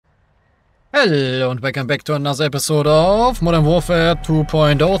Hello and welcome back to another episode of Modern Warfare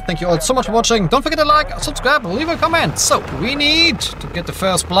 2.0. Thank you all so much for watching. Don't forget to like, subscribe, leave a comment. So, we need to get the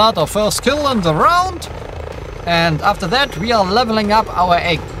first blood or first kill in the round. And after that, we are leveling up our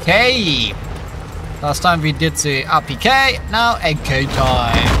AK. Last time we did the RPK, now AK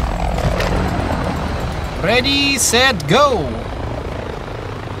time. Ready, set, go.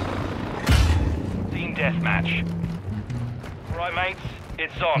 Team deathmatch. Right, mates,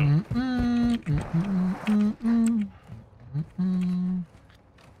 it's on.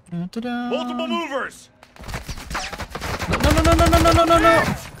 Multiple movers. No.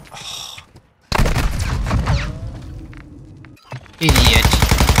 Oh.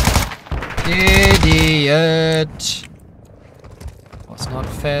 Idiot. Was not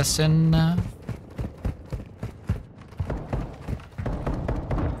fast enough.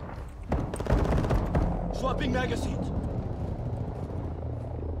 Swapping magazines.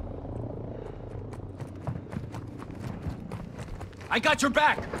 I got your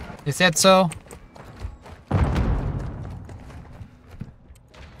back. Is that so?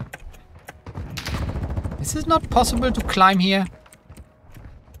 Is it not possible to climb here?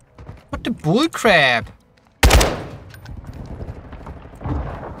 What the bull crap?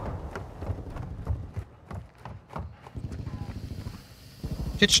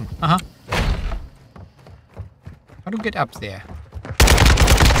 Kitchen, How to get up there?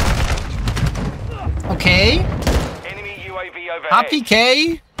 Okay. Enemy UAV overhead.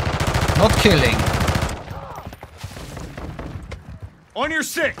 RPK. Not killing. On your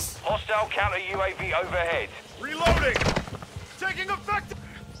six. Hostile counter UAV overhead. Reloading. Taking effect.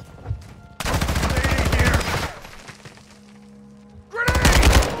 Staying here. Grenade!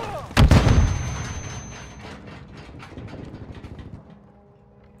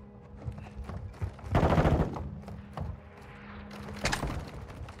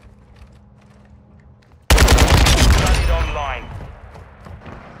 Landed online.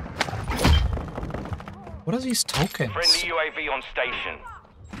 What are these tokens? Friendly UAV on station.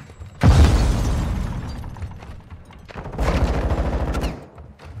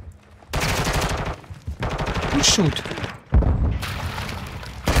 Who shoot?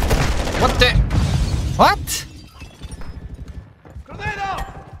 What the? What? Grenade out!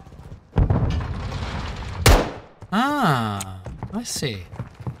 Ah, I see.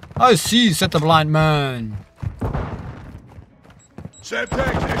 I see, said the blind man. Set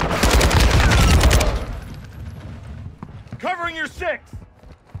tactic. Covering your six.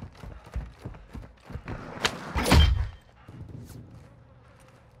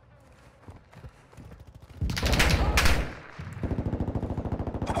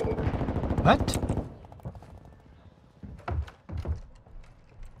 What?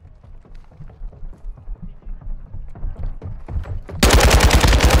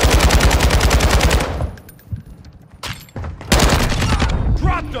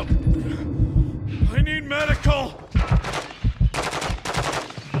 Dropped him. I need medical.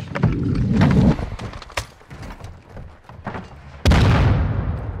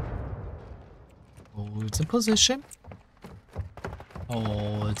 Hold the position.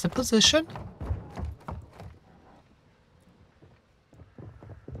 Hold the position.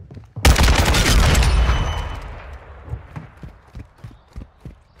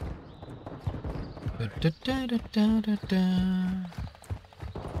 Da.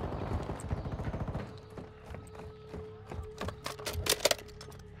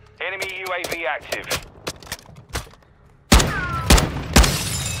 Enemy UAV active.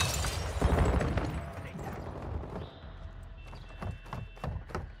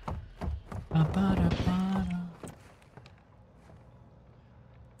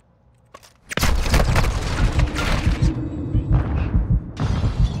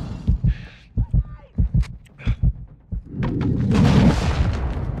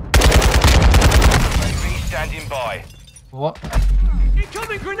 Standing by. What?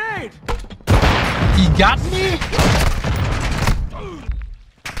 Incoming grenade! He got me?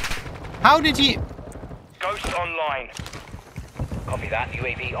 How did he? Ghost online. Copy that.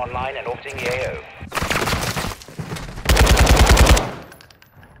 UAV online and orbiting the AO.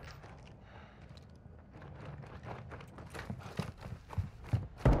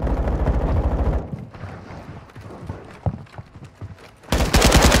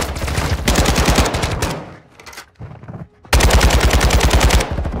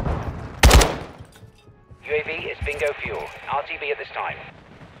 UAV is bingo fuel. RTV at this time.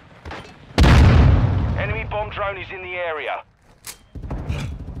 Enemy bomb drone is in the area.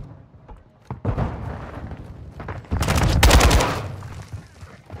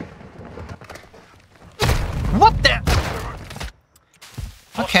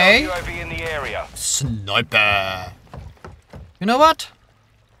 Okay. UAV in the area. Sniper. You know what?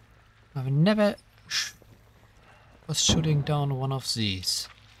 I've never was shooting down one of these.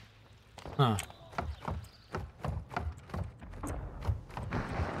 Huh.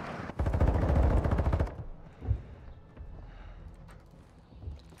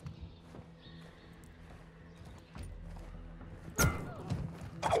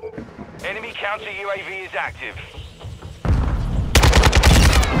 Enemy counter UAV is active.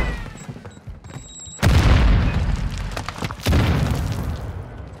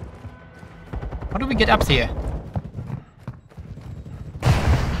 How do we get up here?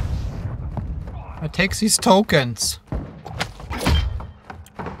 I take these tokens.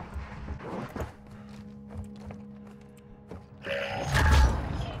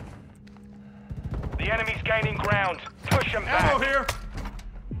 The enemy's gaining ground. Push them back. Ammo here.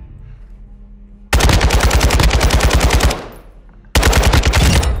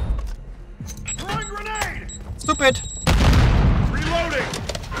 Throwing grenade. Stupid. Reloading.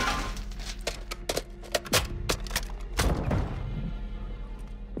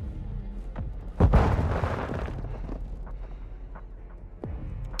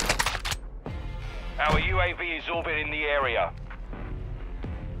 Our UAV is orbiting the area.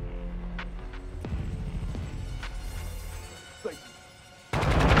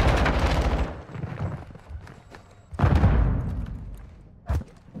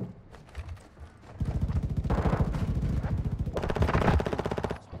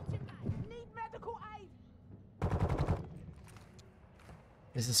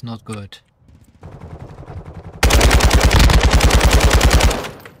 This is not good.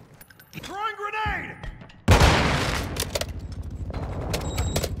 Throwing grenade!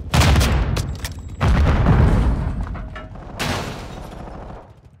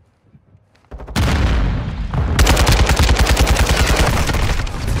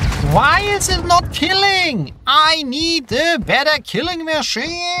 Why is it not killing? I need a better killing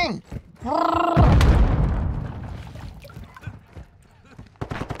machine.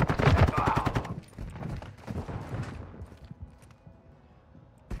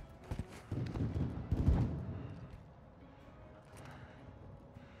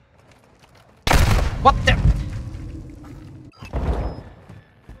 What the?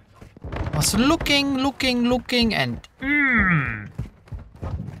 I was looking and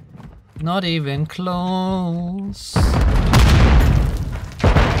not even close.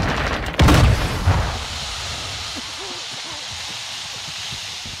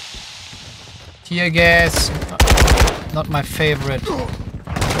 Tear gas, not my favorite.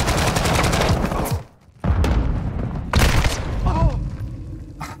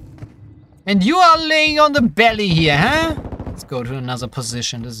 And you are laying on the belly here, huh? Let's go to another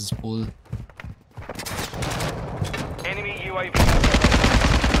position. This is bull. Enemy UAV.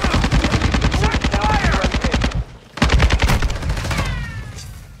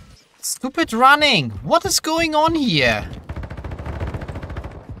 Stupid running. What is going on here?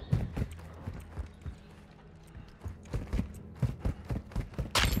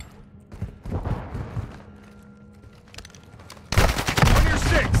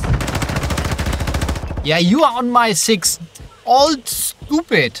 Yeah, you are on my 6. All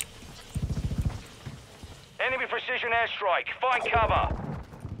stupid. Enemy precision airstrike. Find cover.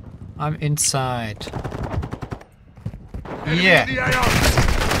 I'm inside. Yeah.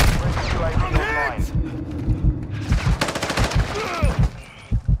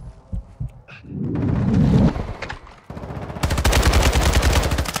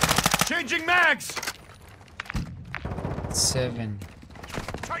 Changing mags. 7.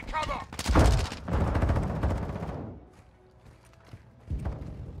 Take cover.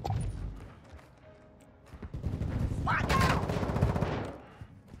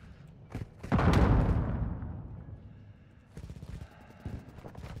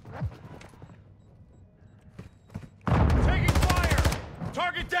 Taking fire.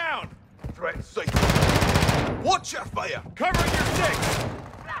 Target down. Threat safe. Watch your fire. Covering your 6.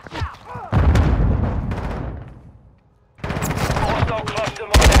 Hostile cluster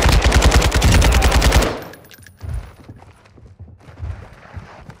mine active.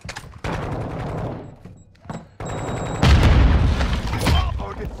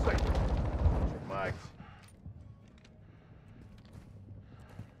 Target safe. Mags.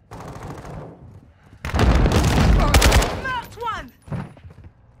 Marked one!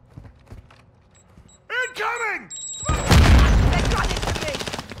 Incoming! They're gunning for me!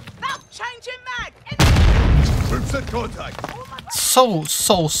 Now changing mag! Troops at contact. So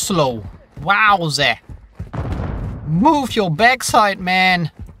slow. Wowza. Move your backside,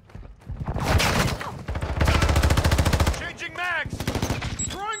 man. Changing mags.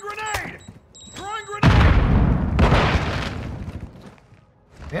 Throwing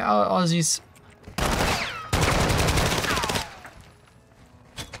Where are all these?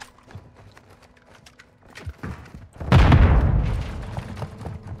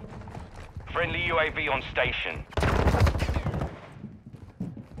 Friendly UAV on station.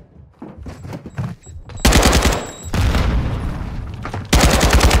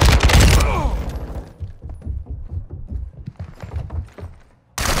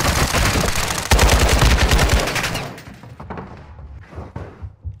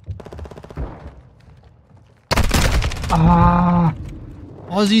 Ah,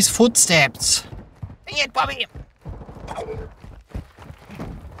 all these footsteps. Dang it, Bobby.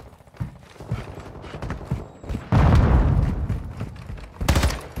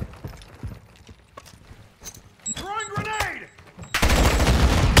 Throwing grenade!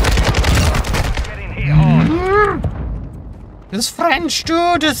 Getting hit hard. This French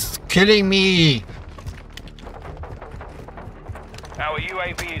dude is killing me. Our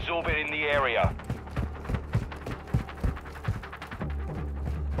UAV is orbiting the area.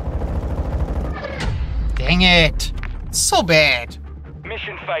 Dang it. So bad.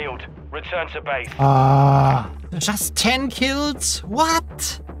 Mission failed. Return to base. Ah, just 10 kills?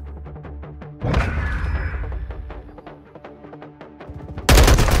 What?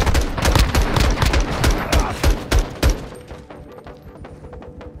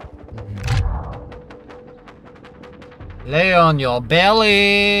 Lay on your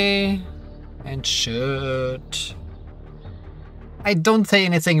belly and shoot. I don't say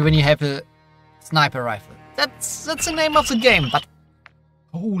anything when you have a sniper rifle. That's the name of the game, but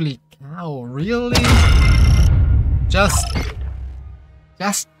holy cow, really? Just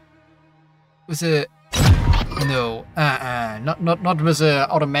with a no, not with a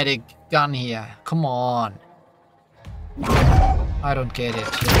automatic gun here. Come on. I don't get it.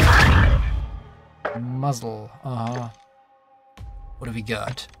 Muzzle, What do we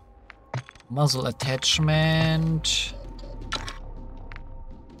got? Muzzle attachment.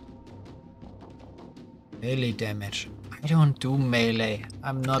 Melee damage. I don't do melee.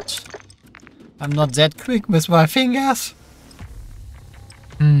 I'm not that quick with my fingers.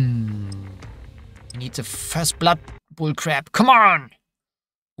 Need the first blood bullcrap. Come on!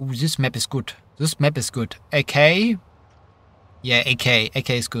 Ooh, this map is good. This map is good. AK? Yeah, AK. AK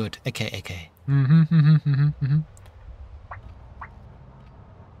is good. AK.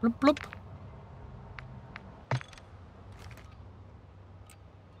 Bloop, bloop.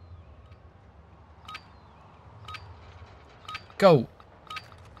 Go.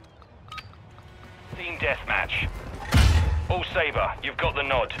 Team deathmatch. All Saber, you've got the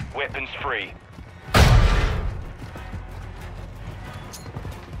nod. Weapons free.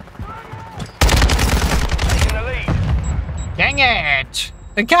 Taking the lead. Dang it!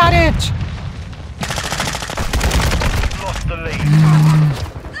 I got it! Lost the lead.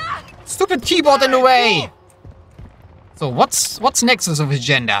 Stupid keyboard in the way! So what's next on the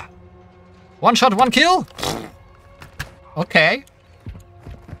agenda? One shot, one kill? Okay.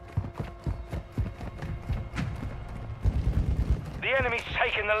 The enemy's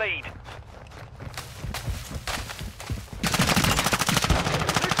taking the lead.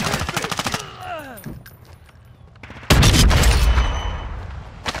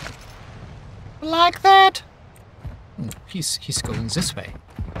 Like that? He's going this way.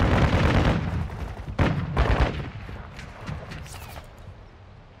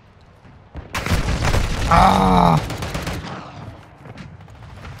 Ah!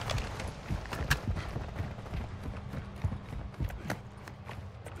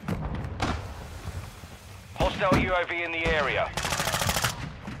 Hostile UAV in the area.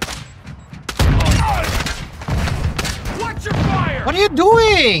 Watch your fire! What are you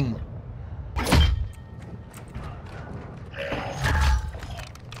doing?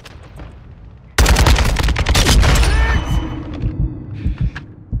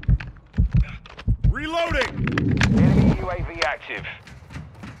 Reloading! Enemy UAV active.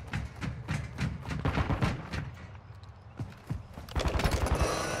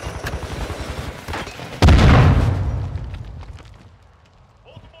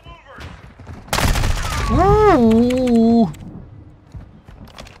 Ooh.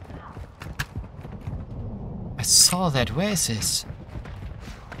 I saw that. Where is this?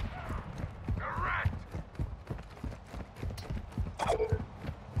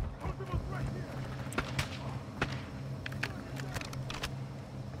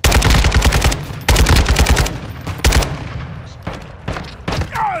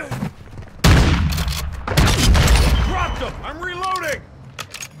 Dropped him! I'm reloading!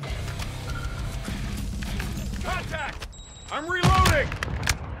 Contact! I'm reloading!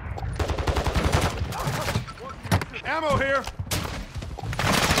 Ammo here!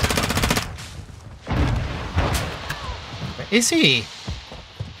 Is he?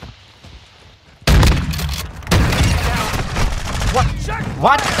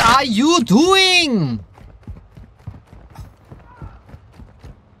 What are you doing?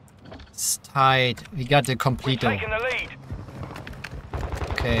 It's tight. We got the completo. Taking the lead.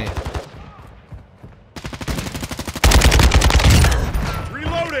 Okay.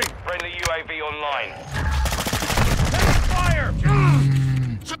 Reloading. Friendly UAV online. Fire.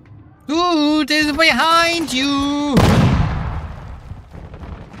 Dude is behind you.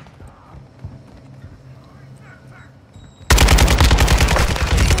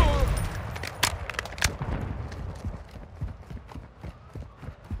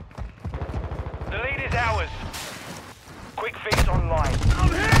 The lead is ours. Quick fix online. I'm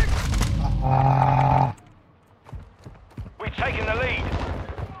hit. We've taken the lead.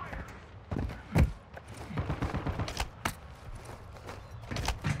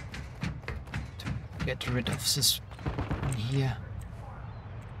 Get rid of this one here.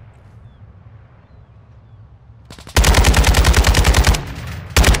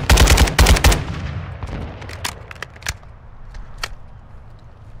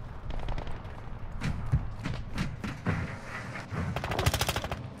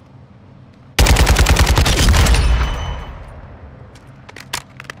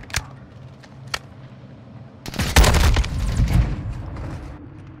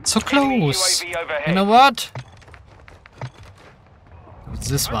 So close. You know what? What's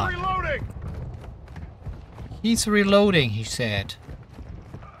this one? Reloading. He's reloading, he said.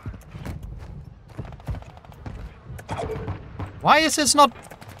 Why is this not...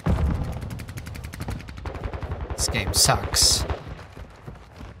 This game sucks.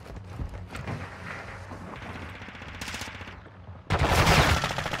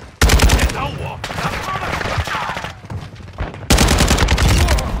 It's over.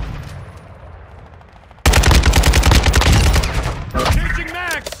 Changing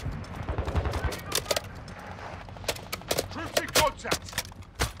max. Troops in contact.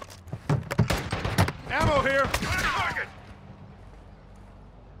 Ammo here. Target.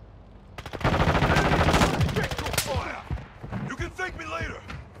 Fire. You can thank me later.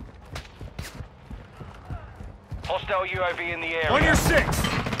 Hostile UAV in the area. On your 6.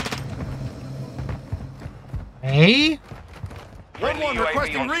 Hey? 1-1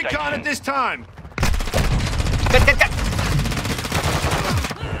 requesting recon at this time.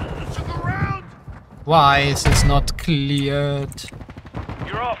 Why is this not cleared?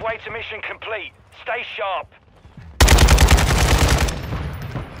 You're halfway to mission complete. Stay sharp.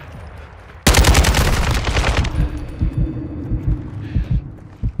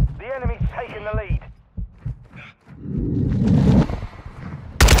 The enemy's taking the lead.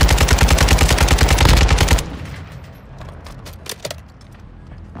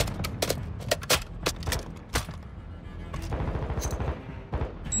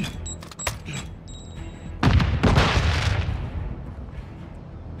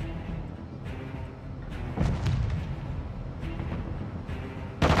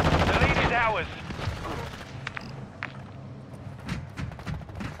 Ours.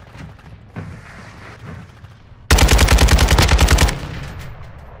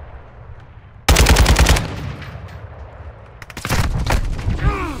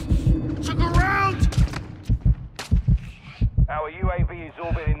 Took a round. Our UAV is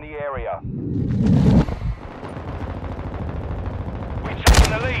orbiting the area. We've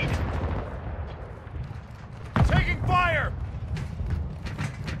taken the lead. Taking fire.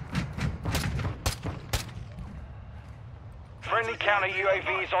 Friendly counter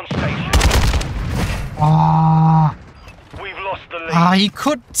UAV is on station. Ah, We've lost the lead. he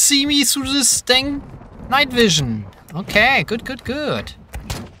could see me through this dang night vision. Okay, good, good, good.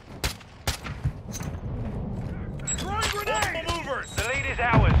 Throwing grenade! Movers! The lead is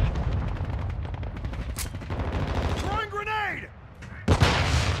ours. Throwing grenade!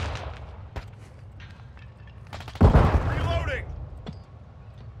 Reloading!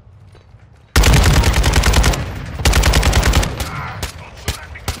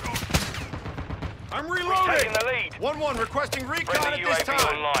 I'm reloading! We're taking the lead. 1-1 requesting recon at this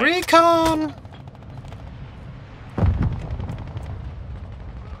time. Online. Recon!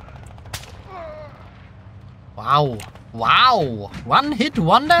 Wow. Wow. One hit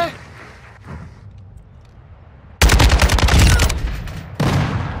wonder?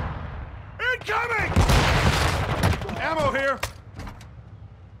 Incoming! Ammo here.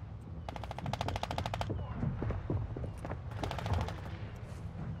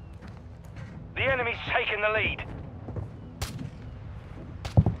 The enemy's taken the lead.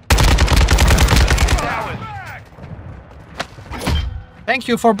 Thank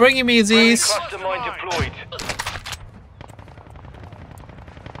you for bringing me these. Cluster mine deployed.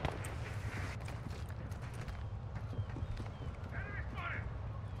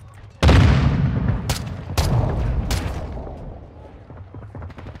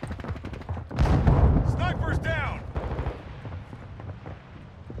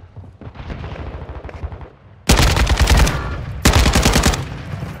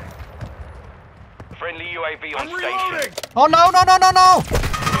 Friendly UAV on I'm station. reloading! Oh no no no no no!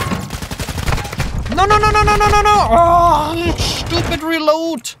 No no no no no no no no! Oh, stupid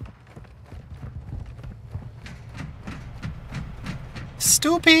reload!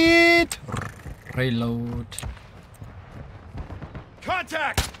 Stupid reload.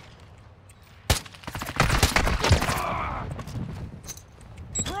 Contact!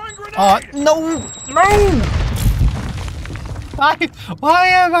 Throwing grenade! Oh no no! Why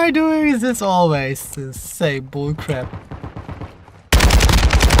am I doing this always? This same bullcrap.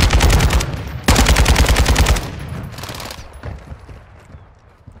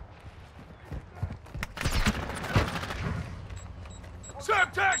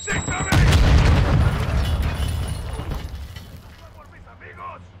 Subtext incoming!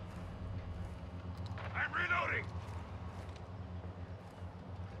 I'm reloading!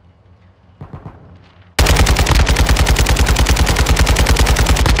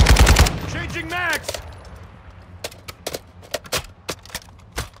 Changing mags!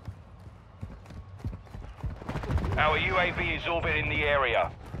 Our UAV is orbiting the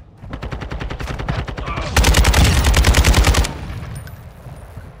area.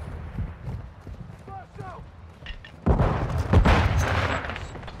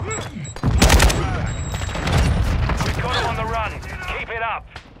 We've got him on the run. Keep it up.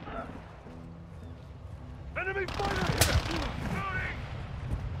 Enemy fighter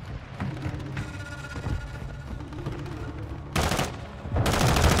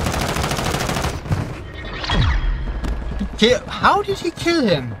here! How did he kill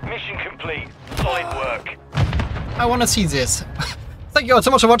him? Mission complete. Solid work. I want to see this. Thank you all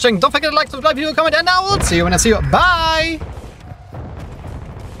so much for watching. Don't forget to like, subscribe, leave a comment, and I will see you when I see you. Bye!